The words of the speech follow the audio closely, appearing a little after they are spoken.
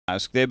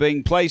They're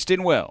being placed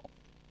in well.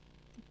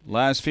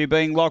 Last few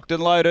being locked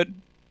and loaded.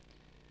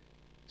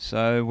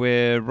 So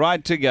we're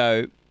right to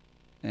go.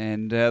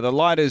 And the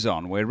light is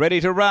on. We're ready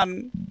to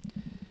run.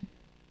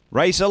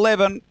 Race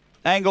 11.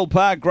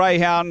 Angle-Park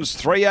Greyhounds,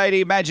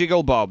 380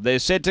 Magical Bob. They're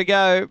set to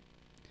go.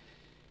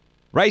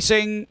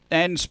 Racing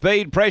and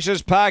speed,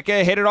 Precious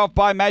Parker headed off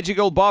by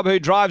Magical Bob, who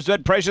drives,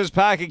 but Precious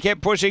Parker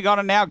kept pushing on,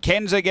 and now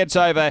Kenza gets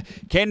over.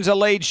 Kenza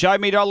leads, Show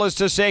Me Dollars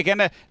to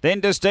second,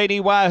 then Destiny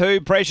Wahoo,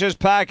 Precious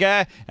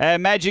Parker,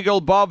 Magical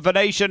Bob,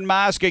 Venetian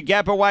Mask, a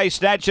gap away,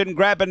 snatch and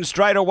grab and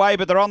straight away,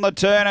 but they're on the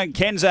turn, and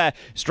Kenza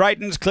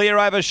straightens clear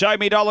over Show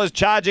Me Dollars,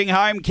 charging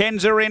home.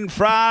 Kenza in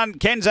front.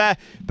 Kenza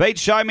beats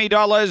Show Me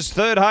Dollars,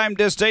 third home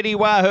Destiny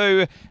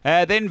Wahoo,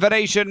 then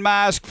Venetian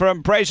Mask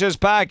from Precious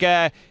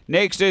Parker.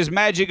 Next is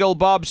Magical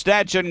Bob,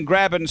 snatch and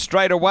grab and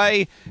straight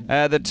away.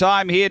 The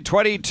time here,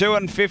 22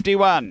 and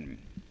 51.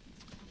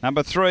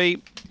 Number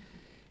 3,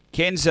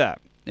 Kenza.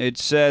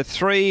 It's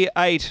 3,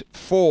 8,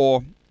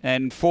 4,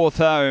 and fourth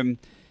home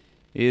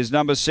is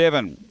number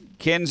 7.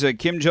 Kenza,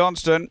 Kim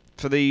Johnston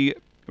for the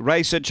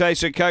Racer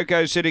Chaser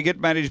Coco Syndicate,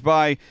 managed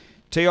by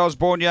T.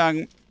 Osborne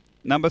Young.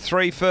 Number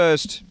 3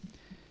 first.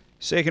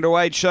 Second to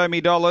 8, Show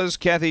Me Dollars,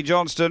 Kathy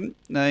Johnston.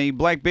 A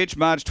Black Bitch,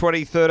 March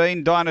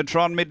 2013,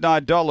 Dynatron,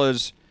 Midnight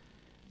Dollars.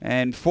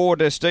 And 4,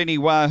 Destiny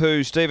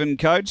Wahoo, Stephen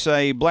Coates.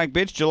 A Black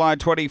Bitch, July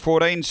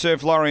 2014,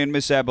 Surf Lorry and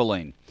Miss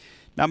Abilene.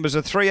 Numbers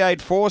are 3,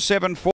 8, 4, 7, 4.